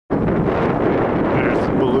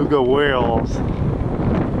beluga whales.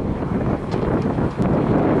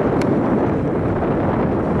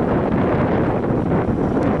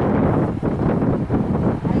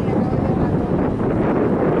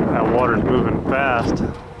 That water's moving fast.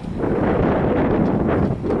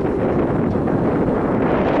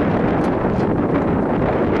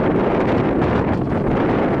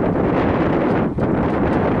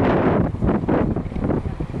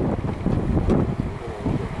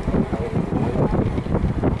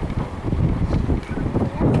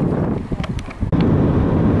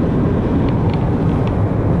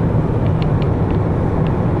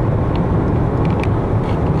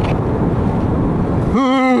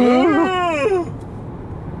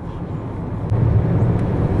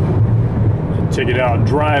 Check it out,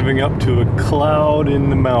 driving up to a cloud in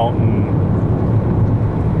the mountain.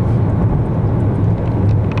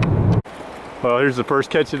 Well, here's the first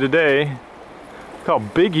catch of the day. Look how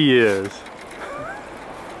big he is.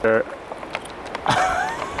 Here,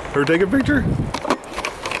 take a picture.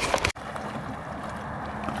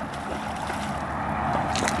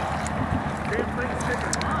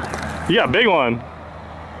 You got a big one.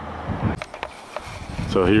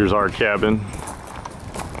 So here's our cabin.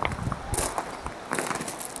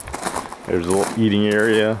 There's a little eating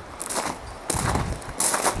area.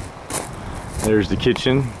 There's the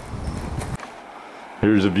kitchen.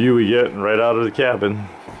 Here's a view we get right out of the cabin.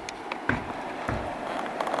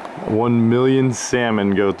 1 million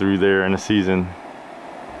salmon go through there in a season.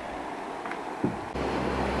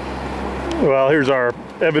 Well, here's our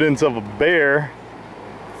evidence of a bear.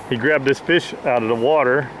 He grabbed this fish out of the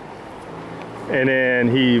water and then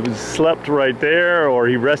he slept right there, or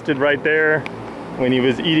he rested right there when he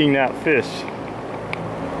was eating that fish.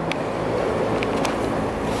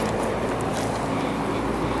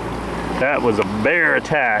 That was a bear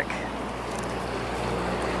attack.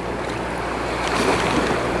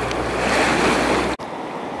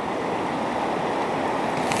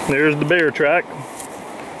 There's the bear track.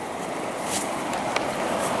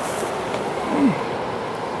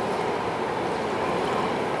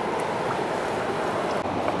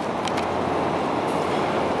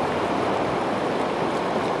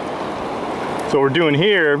 So we're doing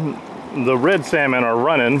here, the red salmon are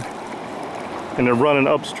running, and they're running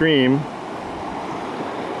upstream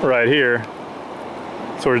right here.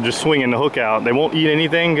 So we're just swinging the hook out. They won't eat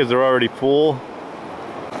anything because they're already full.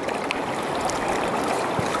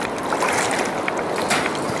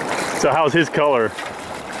 So how's his color?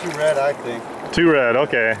 Too red, I think. Too red,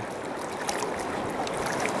 okay.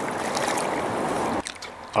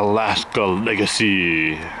 Alaska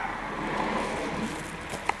Legacy.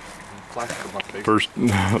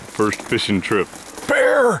 First fishing trip.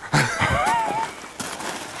 Bear!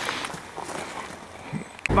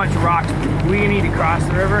 A bunch of rocks. We need to cross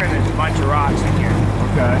the river, and there's a bunch of rocks in here.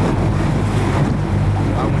 Okay.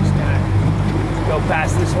 I'm just gonna go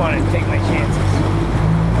past this one and take my chances.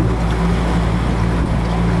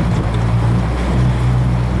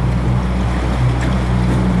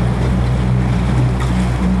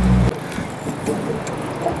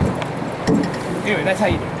 Anyway, that's how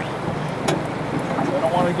you do it. I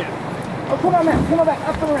don't want to get it. Oh, come on, man. Come on back.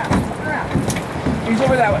 Up and around. Up and around. He's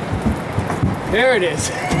over that way. There it is.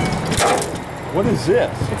 What is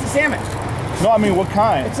this? It's a salmon. No, I mean, what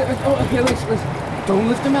kind? It's a, oh, okay, listen. Don't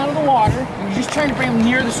lift them out of the water. You're just trying to bring them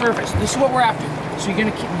near the surface. This is what we're after. So you're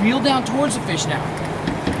going to reel down towards the fish now.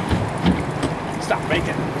 Stop right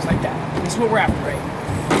there. Just like that. This is what we're after, right?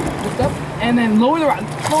 Lift up, and then lower the rod.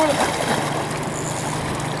 Lower the rod.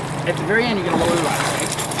 At the very end, you're going to lower the rod, right?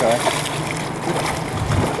 Okay.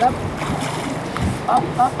 Up. Up.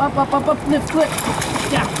 Lift, lift.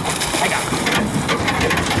 Yeah. I got it.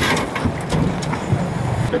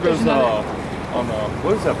 There goes on the,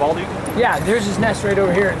 what is that, bald eagle? Yeah, there's his nest right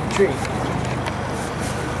over here in the tree.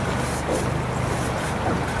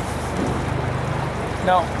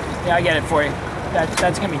 No, yeah, I get it for you.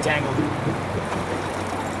 That's gonna be tangled.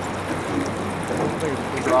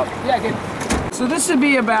 Drop. Yeah, good. So this would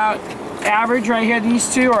be about average right here.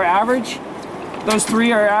 These two are average. Those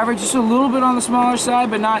three are average. Just a little bit on the smaller side,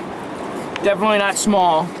 but definitely not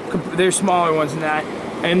small. There's smaller ones than that.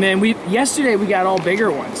 And then yesterday we got all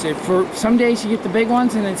bigger ones. For some days you get the big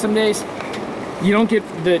ones, and then some days you don't get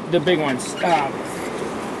the big ones.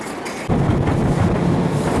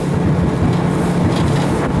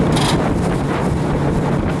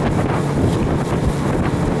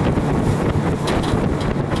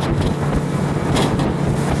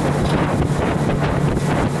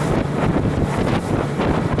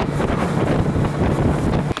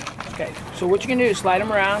 So what you're gonna do is slide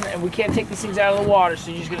them around, and we can't take these things out of the water, so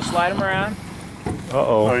you're just gonna slide them around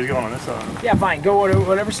Uh-oh. Oh, he's going on this side. Yeah, fine. Go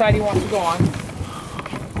whatever side he wants to go on.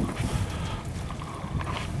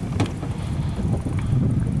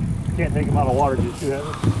 Can't take him out of water, just too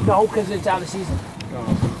heavy. No, because it's out of season.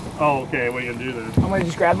 Oh, okay. What are you gonna do then? I'm gonna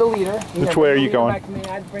just grab the leader. Which way are you going? Back to me.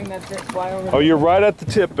 I'd bring that fly over. Oh, you're right at the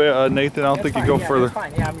tip, Nathan. I don't think you go further. That's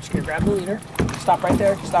fine. Yeah, I'm just gonna grab the leader. Stop right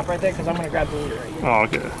there. Stop right there, because I'm gonna grab the leader right here. Oh,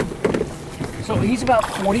 okay. So he's about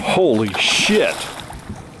 40 pounds. Holy shit.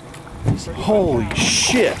 Holy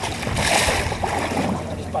shit.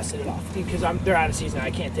 I just busted it off because they're out of season.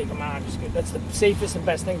 I can't take them out. I'm just good. That's the safest and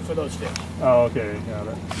best thing for those fish. Oh, okay. Got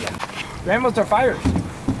it. Yeah. Rainbows are fighters.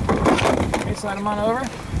 Okay, slide them on over.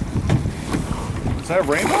 Is that a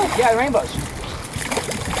rainbow? Yeah, rainbows.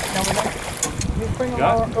 Now we know. Just bring them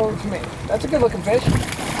over to me. That's a good looking fish.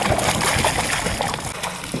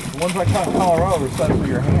 The ones I caught in Colorado are set for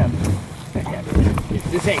your hand.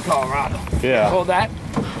 This ain't Colorado. Yeah. Hold that.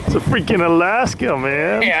 It's a freaking Alaska,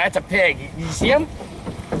 man. Yeah, that's a pig. You see him?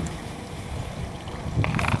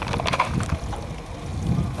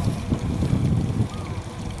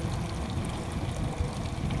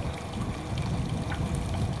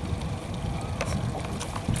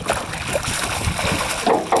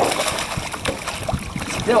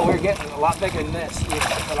 Still, we're getting a lot bigger than this.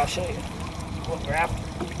 Yeah, but I'll show you what we're after.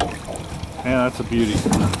 Man, that's a beauty.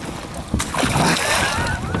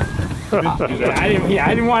 Yeah, I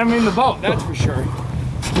didn't want him in the boat, that's for sure.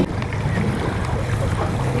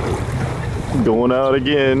 Going out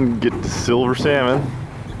again, get the silver salmon.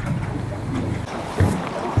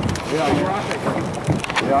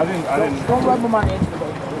 Yeah, I didn't. Don't rub them on the edge of the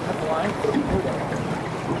boat. Cut the line.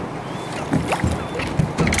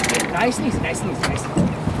 Nice and easy, nice and easy, nice and easy.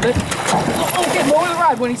 Lift. Oh, okay, lower the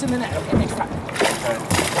rod when he's in the net. Okay, next time. Okay.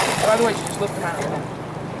 By the way, you just lift him out of the net.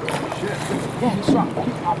 Shit. Yeah, he's strong.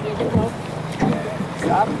 Off the edge of the boat.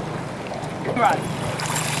 Stop. Good rod.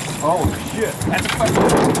 Oh, shit. That's a question.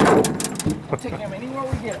 We'll take him anywhere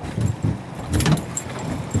we get him.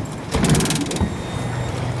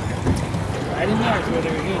 Right in there is where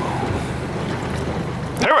they're good.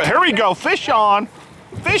 Here we go, fish on.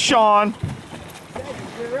 Fish on.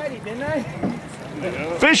 You're ready, didn't I?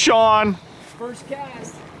 Fish on. First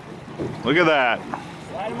cast. Look at that.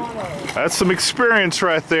 Slide him on over. That's some experience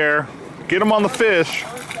right there. Get them on the fish.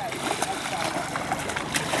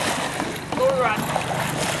 Lower the rod.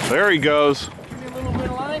 There he goes. Give me a little bit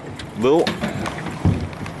of line. Little.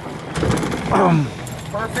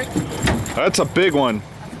 Perfect. That's a big one.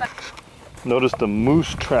 Notice the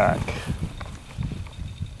moose track.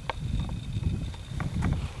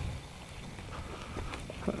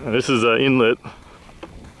 This is an inlet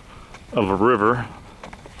of a river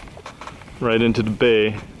right into the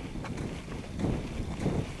bay.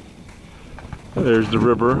 There's the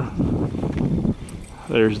river.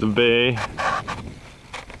 There's the bay.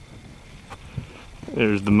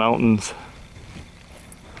 There's the mountains.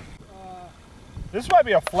 This might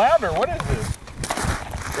be a flounder. What is this?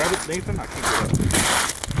 Grab it, Nathan. I can't get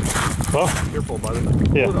it. Well, Careful, buddy.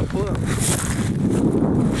 yeah. Pull it up, pull it up.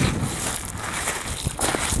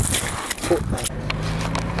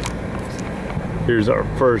 Here's our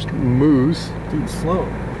first moose. Dude, slow.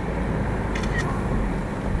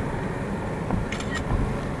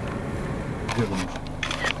 Good one.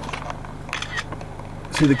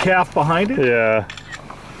 See the calf behind it? Yeah.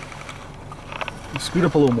 Scoot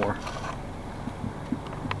up a little more.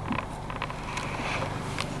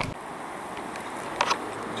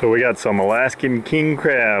 So we got some Alaskan king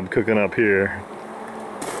crab cooking up here.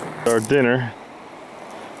 Our dinner.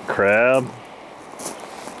 Crab,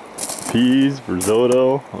 peas,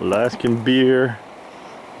 risotto, Alaskan beer,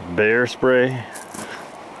 bear spray.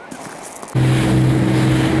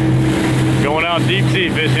 Going out deep sea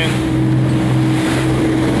fishing.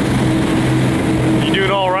 You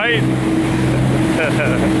doing all right?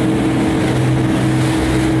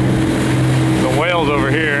 The whales over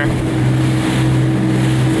here.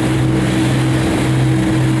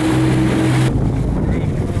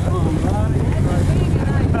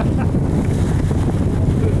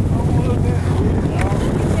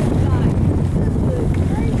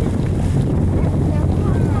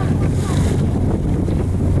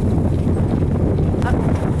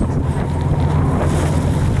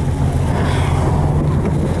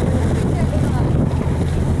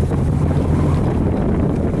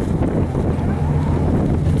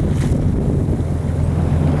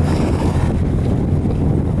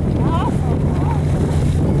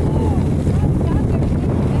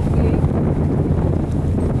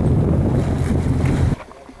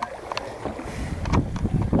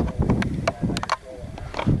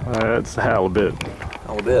 That's the halibut.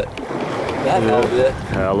 A little bit. That halibut.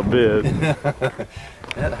 Halibut.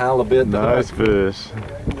 That halibut. Nice fish.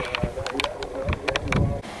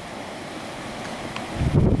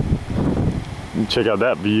 Check out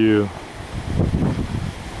that view.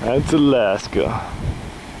 That's Alaska.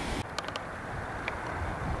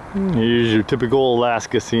 Here's your typical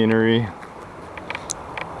Alaska scenery.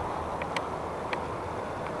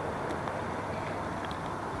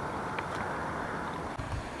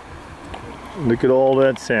 Look at all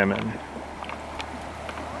that salmon.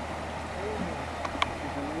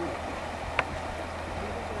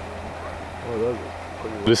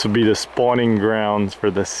 This would be the spawning grounds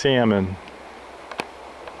for the salmon.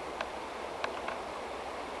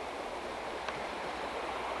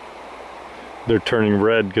 They're turning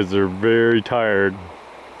red because they're very tired.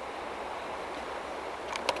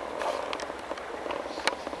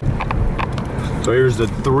 So here's the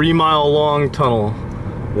 3-mile long tunnel,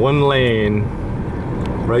 1 lane,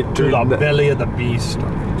 right through the belly of the beast.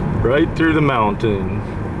 Right through the mountain.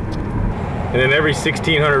 And then every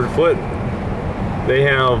 1,600 foot, they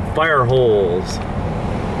have fire holes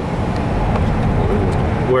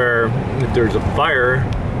where if there's a fire,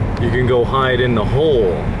 you can go hide in the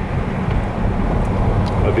hole.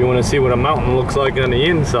 If you want to see what a mountain looks like on the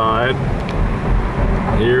inside,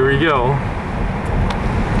 here we go.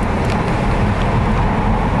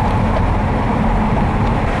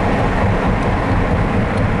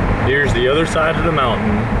 Here's the other side of the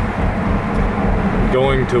mountain,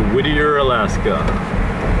 going to Whittier, Alaska.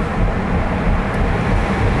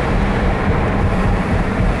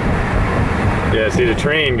 Yeah, see the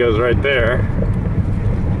train goes right there.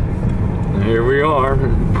 And here we are,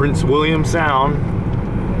 Prince William Sound.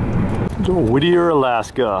 Whittier,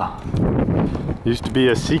 Alaska. Used to be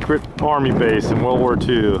a secret army base in World War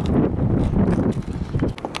II.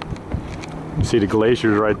 You see the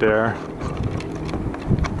glaciers right there.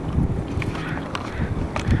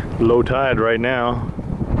 Low tide right now.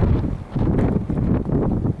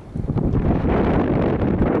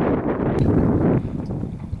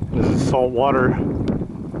 This is salt water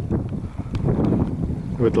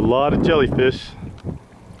with a lot of jellyfish.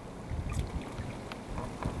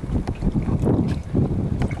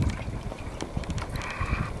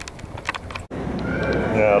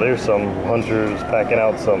 Now there's some hunters packing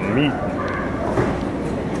out some meat,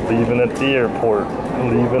 leaving at the airport,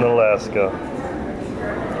 leaving Alaska.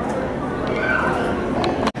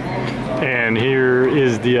 And here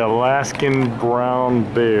is the Alaskan brown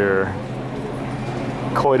bear,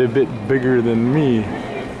 quite a bit bigger than me.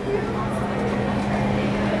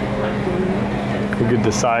 Look at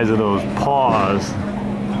the size of those paws.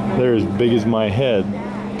 They're as big as my head.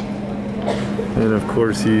 And of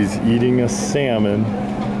course he's eating a salmon.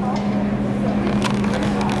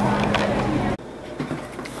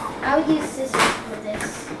 I'll use this for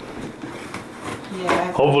this.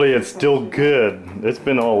 Yeah. Hopefully it's still good. It's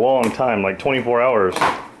been a long time, like 24 hours.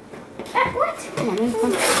 What?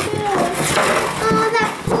 Oh, that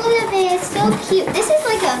polar bear is so cute. This is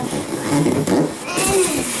like a...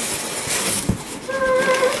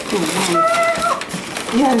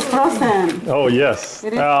 Yeah, it's frozen. Oh yes.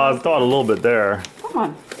 I thought a little bit there. Come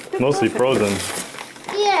on. Mostly frozen.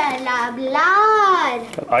 Yeah, la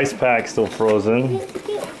blood. Ice pack still frozen. Look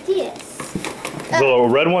at this. The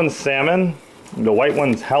red one's salmon, the white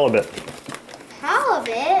one's halibut.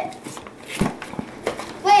 Halibut?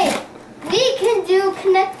 Wait, we can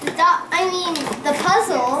connect the dot, the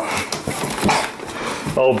puzzle.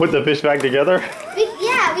 Oh, put the fish back together?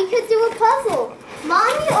 Yeah, we could do a puzzle.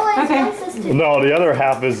 Mommy always wants us to. No, the other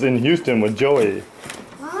half is in Houston with Joey.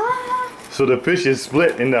 What? So the fish is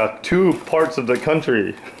split into 2 parts of the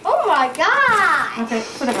country. Oh my god! Okay,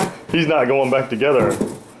 put it back. He's not going back together.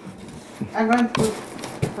 I'm going to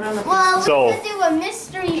put on the Well, we So, could do a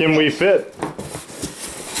mystery. Can we fit?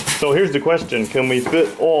 So here's the question. Can we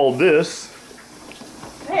fit all this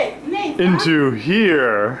into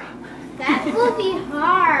here? That will be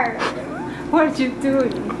hard. What are you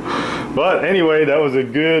doing? But anyway, that was a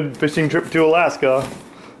good fishing trip to Alaska.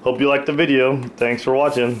 Hope you liked the video. Thanks for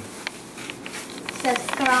watching.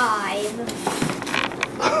 Subscribe.